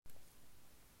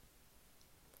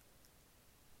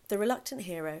The Reluctant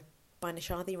Hero by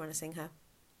Nishadi Ranasinghe.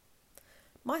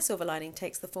 My silver lining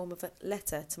takes the form of a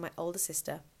letter to my older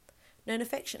sister, known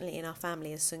affectionately in our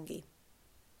family as Sungi.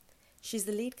 She's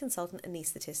the lead consultant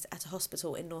anaesthetist at a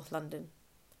hospital in North London.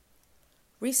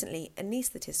 Recently,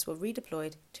 anaesthetists were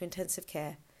redeployed to intensive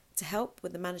care to help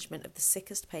with the management of the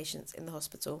sickest patients in the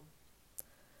hospital.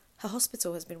 Her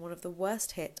hospital has been one of the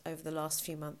worst hit over the last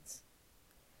few months.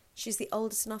 She's the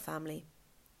oldest in our family,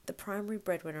 the primary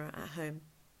breadwinner at home,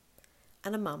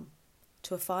 and a mum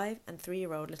to a 5- and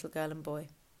 3-year-old little girl and boy.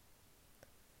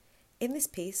 In this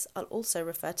piece, I'll also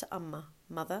refer to Amma,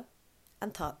 mother,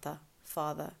 and Tata,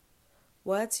 father,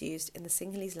 words used in the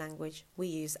Sinhalese language we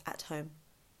use at home.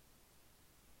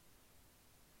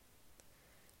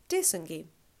 Dear Sungi,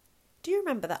 do you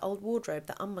remember that old wardrobe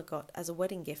that Amma got as a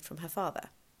wedding gift from her father?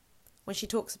 When she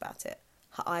talks about it,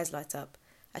 her eyes light up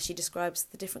as she describes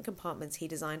the different compartments he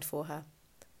designed for her.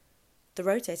 The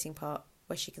rotating part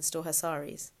where she can store her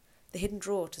saris, the hidden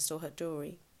drawer to store her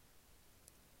jewellery.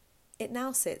 It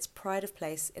now sits pride of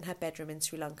place in her bedroom in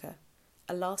Sri Lanka,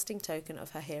 a lasting token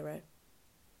of her hero.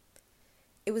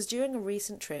 It was during a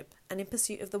recent trip and in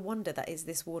pursuit of the wonder that is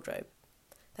this wardrobe,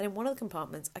 that in one of the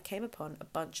compartments I came upon a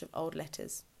bunch of old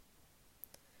letters.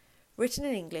 Written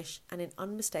in English and in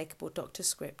unmistakable doctor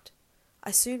script,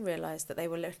 I soon realised that they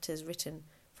were letters written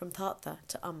from Tata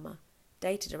to Amma,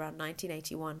 dated around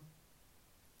 1981.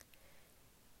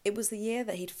 It was the year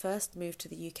that he'd first moved to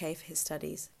the UK for his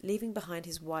studies, leaving behind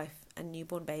his wife and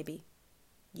newborn baby,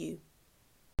 you.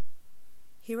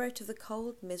 He wrote of the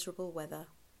cold, miserable weather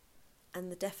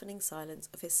and the deafening silence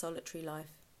of his solitary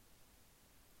life.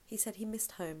 He said he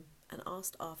missed home and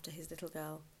asked after his little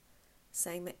girl,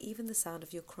 saying that even the sound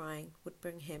of your crying would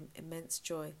bring him immense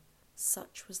joy.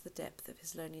 Such was the depth of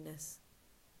his loneliness.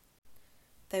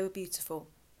 They were beautiful.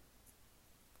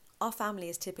 Our family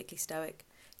is typically stoic,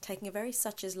 taking a very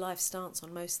such-is-life stance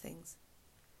on most things.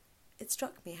 It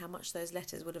struck me how much those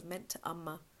letters would have meant to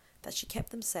Amma, that she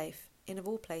kept them safe, in of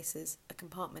all places, a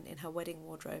compartment in her wedding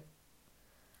wardrobe.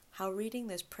 How reading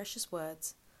those precious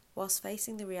words, whilst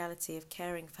facing the reality of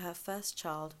caring for her first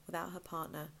child without her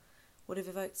partner, would have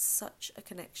evoked such a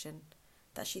connection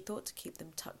that she thought to keep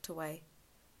them tucked away,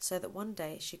 so that one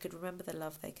day she could remember the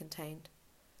love they contained,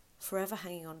 forever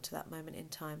hanging on to that moment in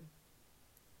time.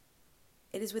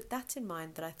 It is with that in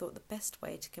mind that I thought the best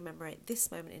way to commemorate this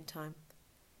moment in time,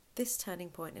 this turning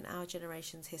point in our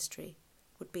generation's history,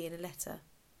 would be in a letter.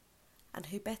 And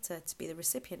who better to be the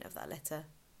recipient of that letter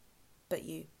but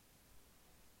you?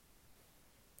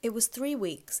 It was 3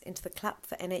 weeks into the clap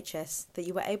for NHS that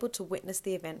you were able to witness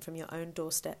the event from your own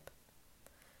doorstep,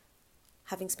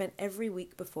 having spent every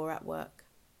week before at work.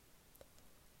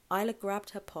 Isla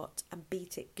grabbed her pot and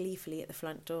beat it gleefully at the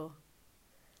front door.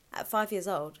 At 5 years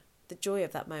old, the joy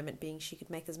of that moment being she could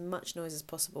make as much noise as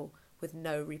possible with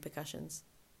no repercussions.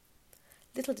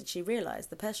 Little did she realise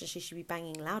the person she should be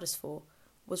banging loudest for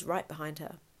was right behind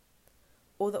her,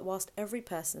 or that whilst every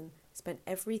person spent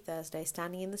every Thursday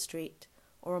standing in the street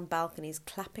or on balconies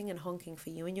clapping and honking for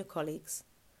you and your colleagues,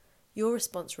 your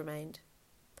response remained,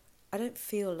 I don't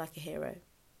feel like a hero.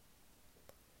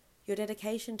 Your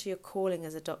dedication to your calling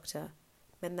as a doctor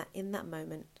meant that in that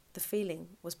moment the feeling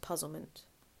was puzzlement.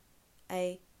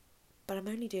 But I'm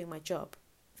only doing my job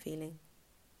feeling.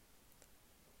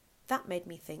 That made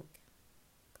me think,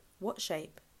 what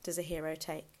shape does a hero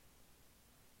take?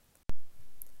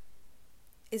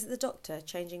 Is it the doctor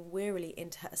changing wearily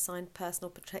into her assigned personal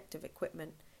protective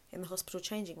equipment in the hospital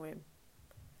changing room?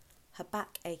 Her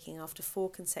back aching after 4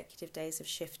 consecutive days of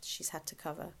shifts she's had to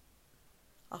cover,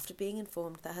 after being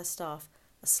informed that her staff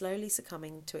are slowly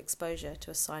succumbing to exposure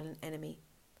to a silent enemy.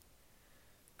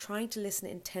 Trying to listen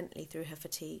intently through her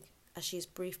fatigue as she is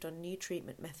briefed on new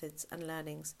treatment methods and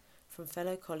learnings from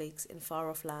fellow colleagues in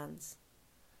far-off lands,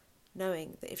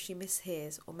 knowing that if she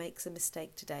mishears or makes a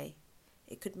mistake today,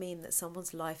 it could mean that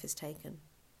someone's life is taken.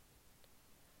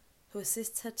 Who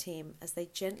assists her team as they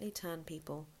gently turn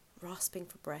people, rasping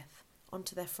for breath,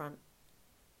 onto their front,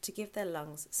 to give their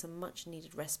lungs some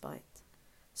much-needed respite,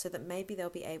 so that maybe they'll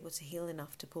be able to heal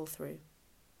enough to pull through.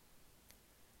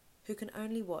 Who can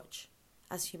only watch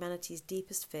as humanity's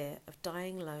deepest fear of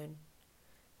dying alone,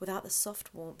 without the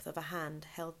soft warmth of a hand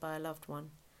held by a loved one,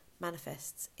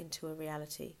 manifests into a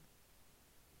reality.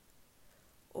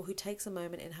 Or who takes a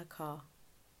moment in her car,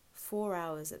 4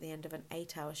 hours at the end of an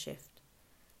 8-hour shift,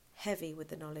 heavy with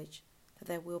the knowledge that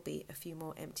there will be a few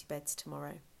more empty beds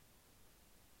tomorrow.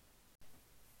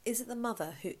 Is it the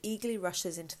mother who eagerly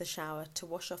rushes into the shower to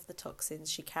wash off the toxins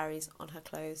she carries on her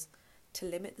clothes, to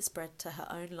limit the spread to her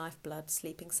own lifeblood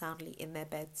sleeping soundly in their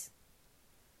beds?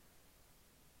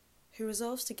 who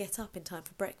resolves to get up in time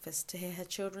for breakfast to hear her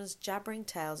children's jabbering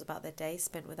tales about their days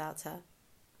spent without her,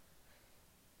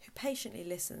 who patiently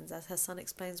listens as her son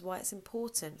explains why it's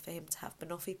important for him to have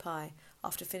banoffee pie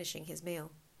after finishing his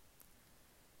meal,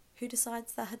 who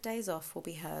decides that her days off will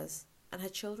be hers and her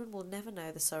children will never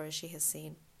know the sorrows she has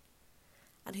seen,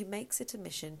 and who makes it a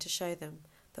mission to show them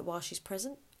that while she's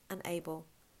present and able,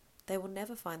 they will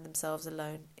never find themselves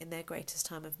alone in their greatest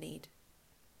time of need.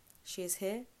 She is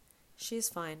here, she is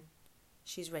fine,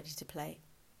 she is ready to play.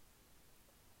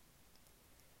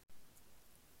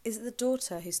 Is it the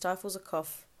daughter who stifles a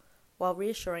cough while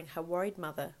reassuring her worried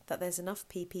mother that there's enough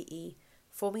PPE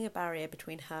forming a barrier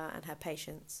between her and her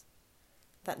patients?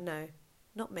 That no,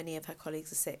 not many of her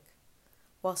colleagues are sick,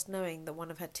 whilst knowing that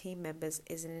one of her team members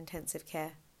is in intensive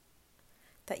care?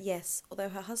 That yes, although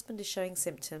her husband is showing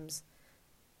symptoms,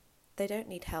 they don't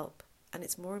need help, and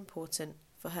it's more important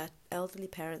for her elderly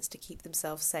parents to keep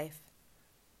themselves safe?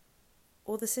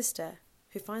 Or the sister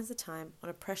who finds the time on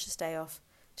a precious day off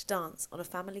to dance on a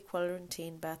family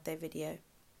quarantine birthday video?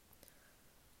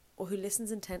 Or who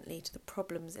listens intently to the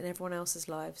problems in everyone else's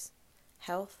lives,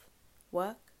 health,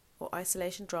 work, or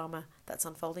isolation drama that's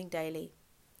unfolding daily?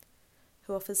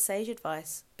 Who offers sage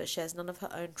advice but shares none of her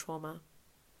own trauma?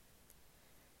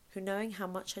 Who, knowing how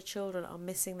much her children are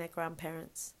missing their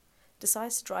grandparents,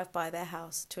 decides to drive by their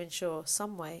house to ensure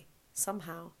some way,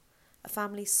 somehow, a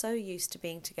family so used to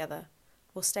being together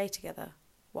will stay together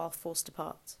while forced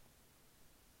apart?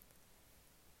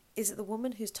 Is it the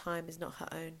woman whose time is not her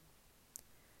own,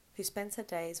 who spends her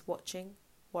days watching,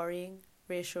 worrying,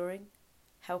 reassuring,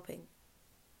 helping?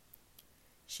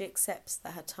 She accepts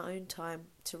that her own time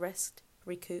to rest,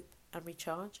 recoup and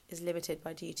recharge is limited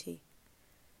by duty.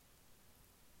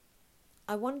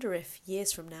 I wonder if,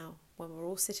 years from now, when we're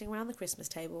all sitting around the Christmas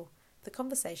table, the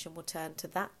conversation will turn to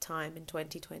that time in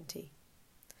 2020.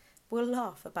 We'll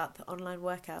laugh about the online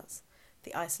workouts,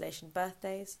 the isolation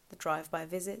birthdays, the drive-by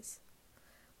visits.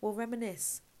 We'll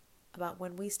reminisce about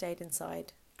when we stayed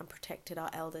inside and protected our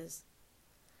elders.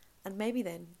 And maybe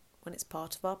then, when it's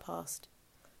part of our past,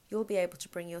 you'll be able to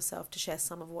bring yourself to share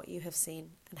some of what you have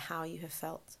seen and how you have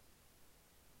felt.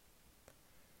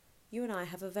 You and I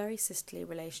have a very sisterly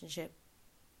relationship.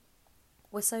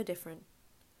 We're so different.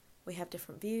 We have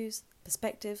different views,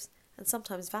 perspectives, and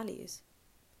sometimes values.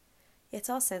 Yet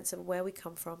our sense of where we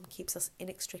come from keeps us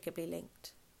inextricably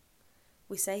linked.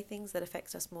 We say things that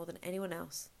affect us more than anyone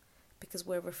else because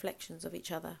we're reflections of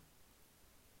each other.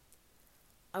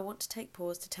 I want to take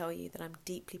pause to tell you that I'm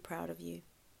deeply proud of you.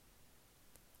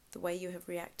 The way you have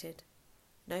reacted.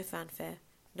 No fanfare,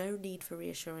 no need for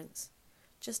reassurance.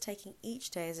 Just taking each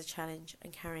day as a challenge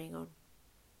and carrying on.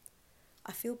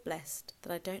 I feel blessed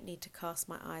that I don't need to cast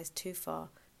my eyes too far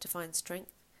to find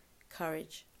strength,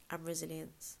 courage, and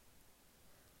resilience.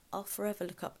 I'll forever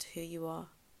look up to who you are,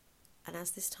 and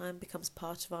as this time becomes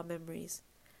part of our memories,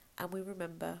 and we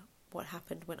remember what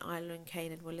happened when Isla and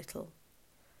Kanan were little,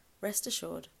 rest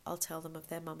assured I'll tell them of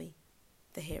their mummy,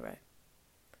 the hero,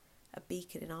 a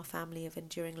beacon in our family of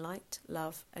enduring light,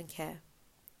 love, and care,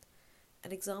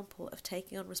 an example of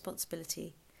taking on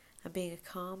responsibility and being a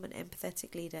calm and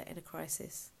empathetic leader in a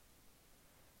crisis.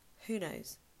 Who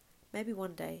knows, maybe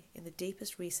one day, in the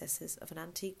deepest recesses of an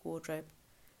antique wardrobe,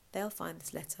 they'll find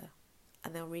this letter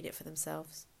and they'll read it for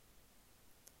themselves.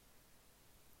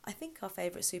 I think our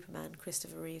favourite Superman,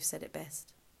 Christopher Reeve, said it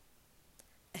best.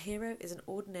 A hero is an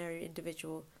ordinary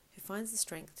individual who finds the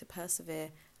strength to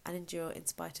persevere and endure in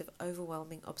spite of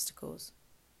overwhelming obstacles.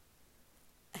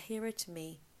 A hero to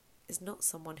me is not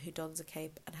someone who dons a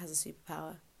cape and has a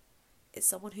superpower. It's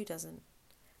someone who doesn't,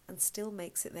 and still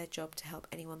makes it their job to help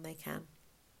anyone they can.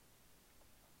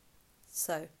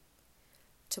 So,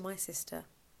 to my sister,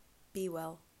 be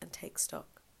well and take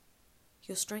stock.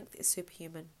 Your strength is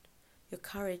superhuman, your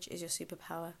courage is your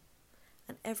superpower,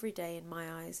 and every day in my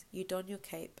eyes you don your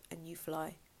cape and you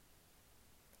fly.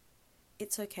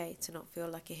 It's okay to not feel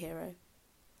like a hero.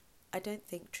 I don't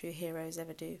think true heroes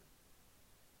ever do.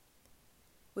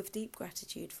 With deep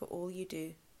gratitude for all you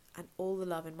do, and all the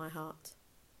love in my heart.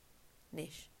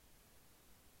 Nish.